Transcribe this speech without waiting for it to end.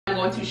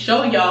going to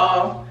show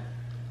y'all.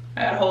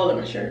 I got a hole in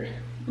my shirt.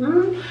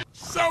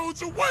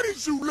 Soldier, what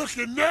is you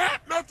looking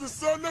at? Nothing,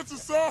 sir, nothing,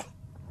 sir.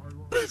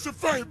 Bitch your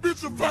face,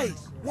 bitch your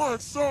face. 1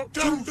 sub,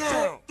 2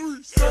 down,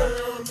 3 sub.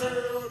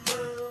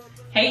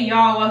 Hey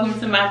y'all, welcome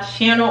to my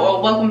channel,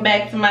 or welcome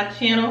back to my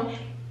channel.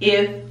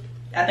 If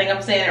I think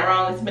I'm saying it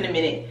wrong, it's been a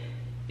minute.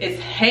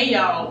 It's hey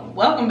y'all,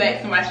 welcome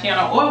back to my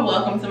channel, or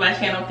welcome to my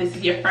channel if this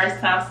is your first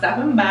time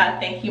stopping by.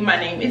 Thank you. My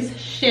name is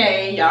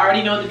Shay. Y'all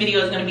already know what the video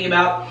is going to be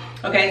about.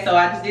 Okay, so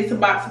I just did some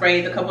box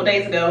braids a couple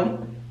days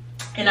ago,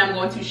 and I'm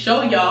going to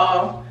show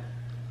y'all.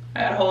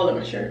 I got a hole in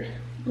my shirt.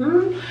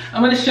 I'm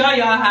going to show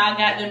y'all how I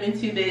got them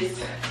into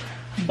this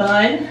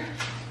bun,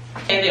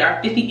 and they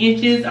are 50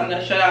 inches. I'm going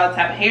to show y'all the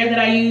type of hair that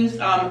I use,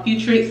 a few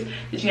tricks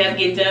that you have to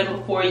get done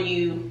before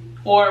you,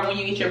 or when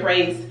you get your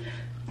braids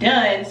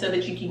done, so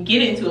that you can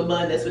get into a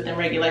bun that's within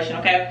regulation.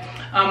 Okay,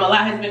 a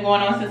lot has been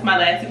going on since my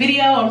last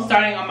video. I'm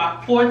starting on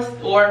my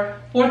fourth or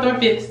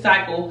fifth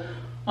cycle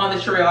on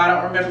the trail. I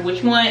don't remember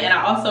which one. And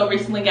I also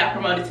recently got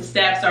promoted to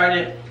staff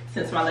sergeant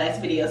since my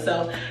last video.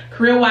 So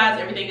career wise,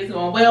 everything is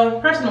going well.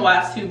 Personal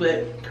wise too,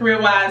 but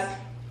career wise,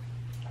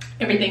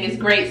 everything is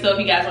great. So if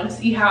you guys want to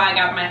see how I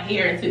got my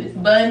hair into this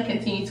bun,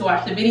 continue to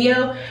watch the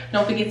video.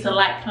 Don't forget to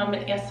like,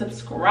 comment, and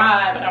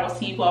subscribe, and I will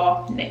see you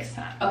all next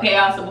time. Okay,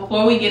 y'all, so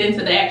before we get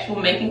into the actual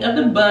making of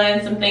the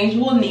bun, some things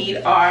you will need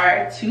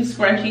are 2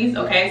 scrunchies.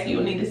 Okay, so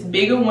you'll need this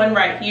bigger one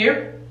right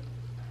here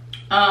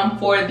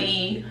for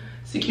the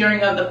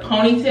securing of the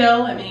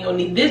ponytail, and then you'll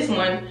need this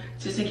one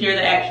to secure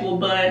the actual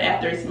bun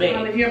after it's made.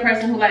 If you're a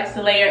person who likes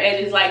to layer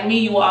edges like me,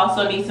 you will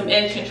also need some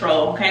edge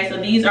control. Okay, so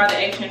these are the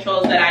edge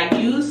controls that I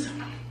use.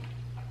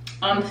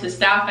 This is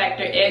Style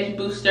Factor Edge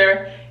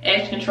Booster,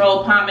 Edge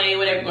Control Pomade,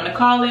 whatever you want to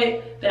call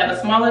it. They have a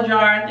smaller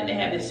jar, then they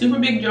have this super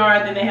big jar,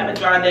 then they have a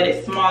jar that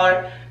is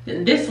smaller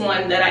than this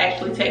one that I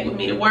actually take with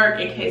me to work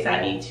in case I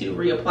need to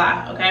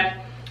reapply, okay?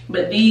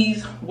 But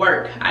these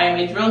work. I am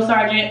a drill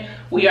sergeant.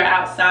 We are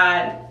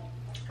outside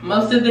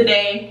most of the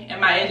day,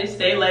 and my edges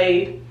stay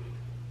laid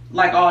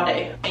like all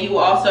day. And you will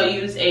also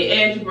use a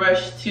edge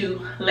brush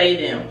to lay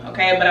them,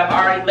 okay? But I've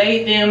already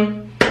laid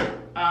them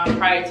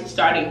prior to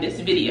starting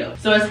this video.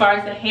 So as far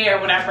as the hair,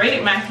 when I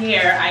braided my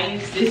hair, I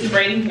used this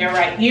braiding hair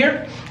right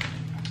here.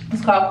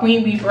 It's called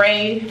Queen Bee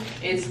Braid.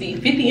 It's the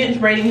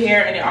 50-inch braiding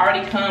hair, and it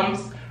already comes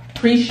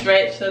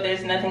pre-stretched, so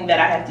there's nothing that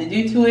I have to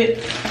do to it.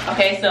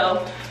 Okay,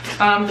 so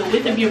the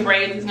width of your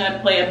braids is going to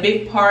play a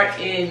big part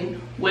in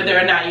whether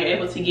or not you're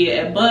able to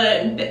get a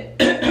bun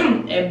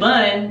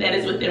that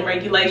is within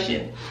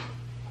regulation.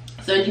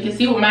 So as you can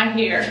see with my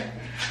hair,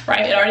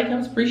 right, it already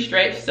comes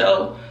pre-stretched,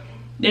 so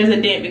there's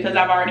a dent because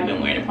I've already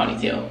been wearing a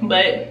ponytail.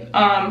 But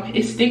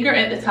it's thicker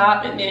at the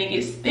top, and then it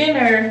gets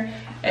thinner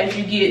as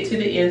you get to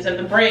the ends of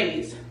the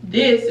braids.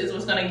 This is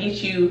what's gonna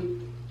get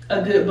you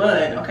a good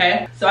bun,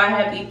 okay? So I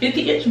have the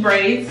 50-inch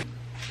braids.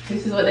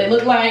 This is what they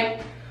look like.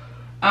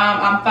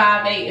 I'm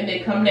 5'8", and they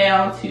come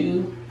down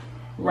to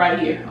right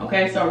here,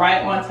 okay? So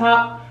right on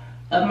top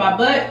of my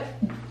butt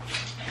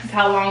is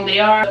how long they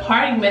are. The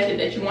parting method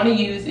that you wanna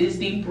use is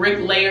the brick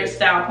layered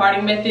style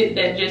parting method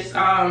that just,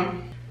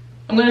 I'm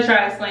gonna try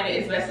to explain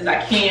it as best as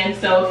I can.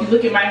 So if you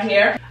look at my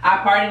hair, I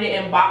parted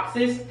it in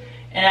boxes,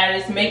 and I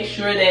just make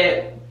sure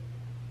that,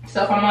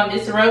 so if I'm on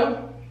this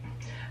row,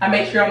 I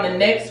make sure on the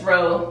next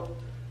row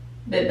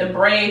that the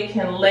braid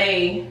can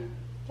lay,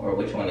 or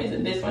which one is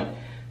it, this one?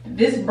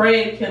 This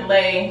braid can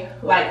lay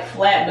like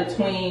flat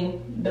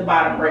between the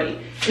bottom braid.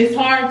 It's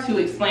hard to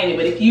explain it,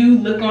 but if you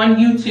look on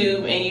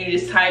YouTube and you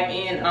just type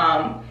in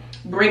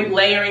brick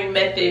layering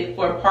method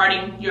for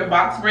parting your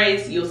box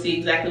braids, you'll see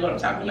exactly what I'm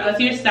talking about.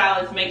 So your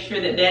stylist, make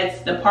sure that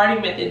that's the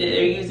parting method that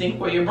they're using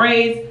for your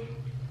braids.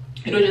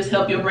 It'll just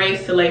help your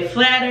braids to lay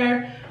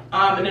flatter,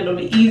 and it'll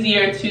be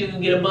easier to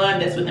get a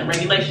bun that's within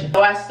regulation.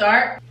 So I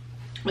start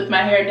with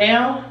my hair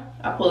down,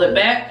 I pull it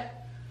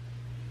back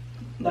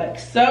like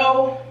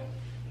so,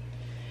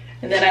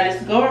 and then I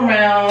just go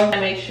around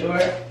and make sure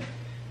that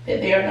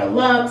there are no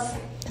lumps.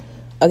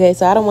 Okay,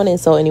 so I don't want to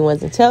insult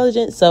anyone's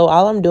intelligence, so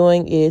all I'm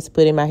doing is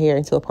putting my hair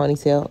into a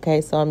ponytail.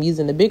 Okay, so I'm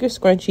using the bigger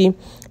scrunchie,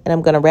 and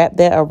I'm going to wrap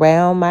that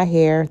around my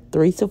hair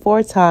 3 to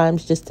 4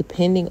 times, just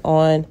depending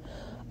on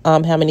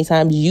how many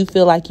times you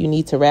feel like you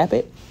need to wrap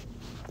it.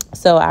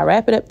 So I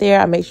wrap it up there.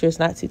 I make sure it's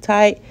not too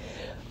tight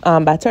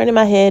by turning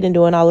my head and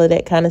doing all of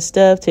that kind of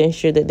stuff to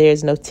ensure that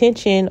there's no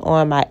tension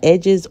on my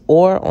edges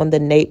or on the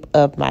nape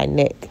of my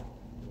neck.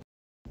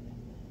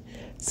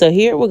 So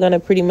here we're going to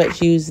pretty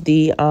much use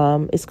the,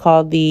 it's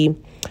called the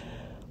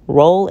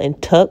roll and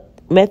tuck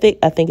method,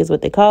 I think is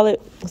what they call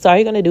it. So all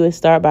you're going to do is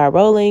start by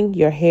rolling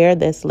your hair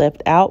that's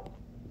left out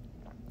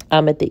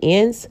at the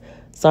ends.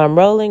 So I'm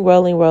rolling,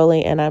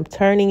 and I'm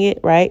turning it,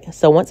 right?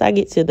 So once I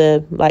get to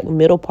the like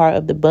middle part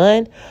of the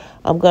bun,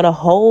 I'm going to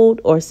hold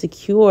or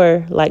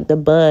secure like the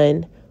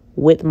bun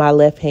with my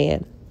left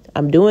hand.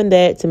 I'm doing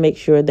that to make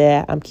sure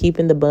that I'm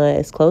keeping the bun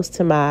as close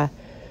to my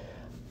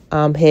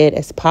head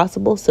as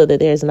possible, so that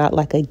there's not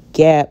like a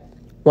gap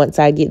once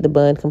I get the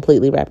bun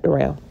completely wrapped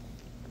around.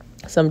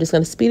 So I'm just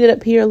going to speed it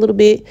up here a little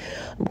bit.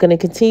 I'm going to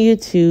continue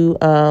to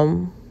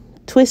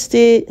twist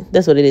it.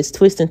 That's what it is.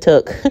 Twist and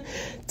tuck.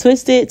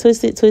 Twist it,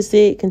 twist it, twist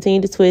it.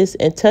 Continue to twist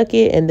and tuck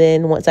it. And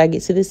then once I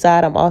get to this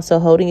side, I'm also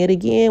holding it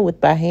again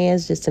with my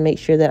hands just to make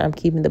sure that I'm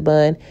keeping the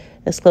bun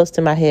as close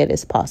to my head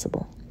as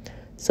possible.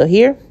 So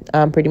here,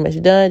 I'm pretty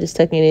much done. Just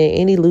tucking in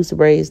any loose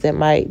braids that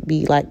might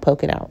be like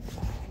poking out.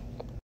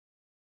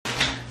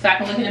 So I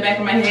can look in the back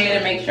of my head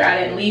and make sure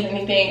I didn't leave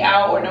anything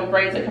out or no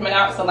braids are coming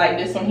out. So like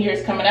this one here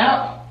is coming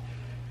out,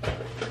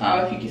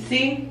 if you can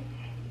see.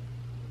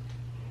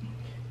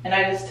 And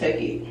I just tuck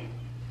it.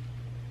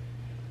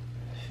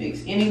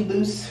 Fix any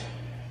loose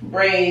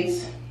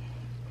braids.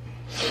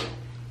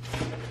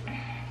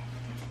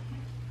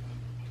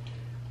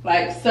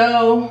 Like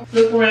so.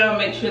 Look around,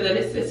 make sure that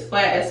it's as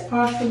flat as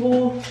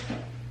possible.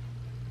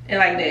 And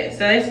like that. So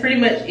that's pretty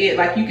much it.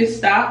 Like you can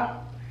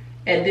stop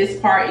at this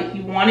part if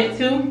you wanted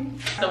to.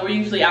 So we're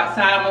usually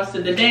outside most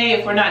of the day.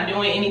 If we're not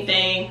doing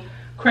anything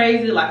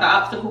crazy like an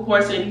obstacle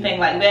course or anything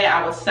like that,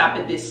 I would stop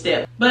at this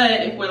step.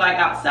 But if we're like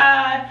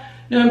outside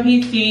doing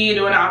PT,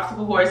 doing an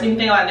obstacle course,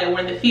 anything like that, we're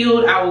in the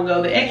field, I will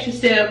go the extra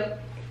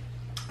step,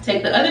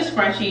 take the other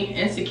scrunchie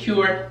and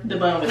secure the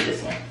bun with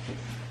this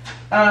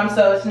one.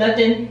 So it's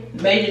nothing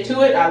major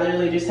to it. I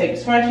literally just take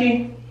the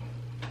scrunchie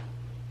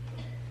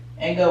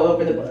and go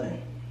over the bun.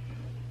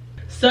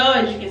 So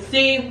as you can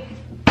see,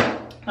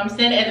 I'm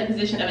standing at the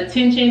position of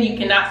attention. You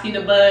cannot see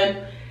the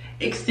bun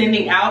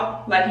extending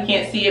out, like you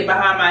can't see it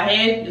behind my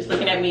head, just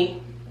looking at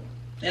me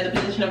at the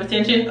position of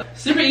attention.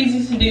 Super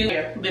easy to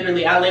do.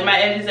 Literally, I lay my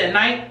edges at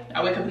night.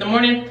 I wake up in the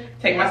morning,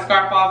 take my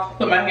scarf off,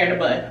 put my hair in a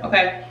bun,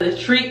 okay? The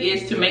trick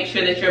is to make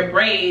sure that your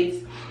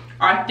braids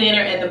are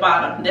thinner at the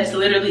bottom. That's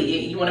literally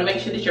it. You wanna make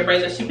sure that your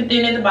braids are super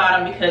thin at the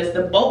bottom because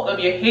the bulk of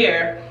your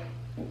hair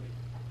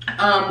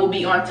will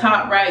be on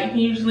top, right?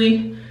 You're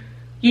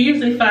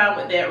usually fine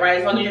with that, right?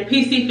 As long as your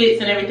PC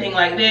fits and everything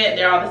like that,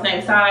 they're all the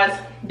same size.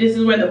 This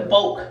is where the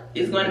bulk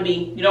is gonna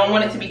be. You don't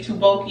want it to be too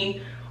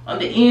bulky on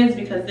the ends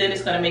because then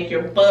it's gonna make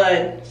your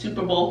bun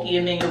super bulky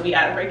and then you'll be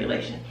out of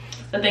regulation.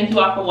 So thank you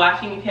all for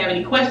watching. If you have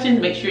any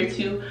questions, make sure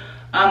to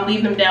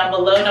leave them down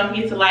below. Don't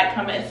forget to like,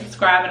 comment, and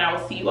subscribe, and I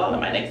will see you all in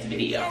my next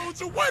video.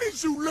 So what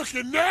is you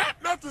looking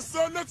at? Nothing,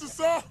 sir, nothing,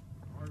 sir.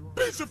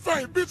 Bitch your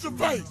face, bitch your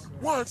face.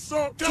 1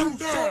 sub, 2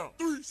 sub,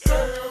 3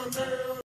 sub.